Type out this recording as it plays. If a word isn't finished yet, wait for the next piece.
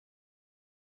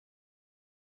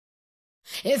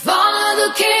If all of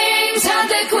the kings had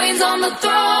their queens on the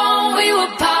throne, we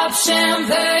would pop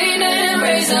champagne and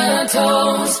raise a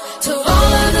toast to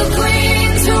all of the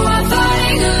queens who are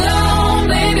fighting alone.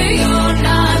 Baby, you're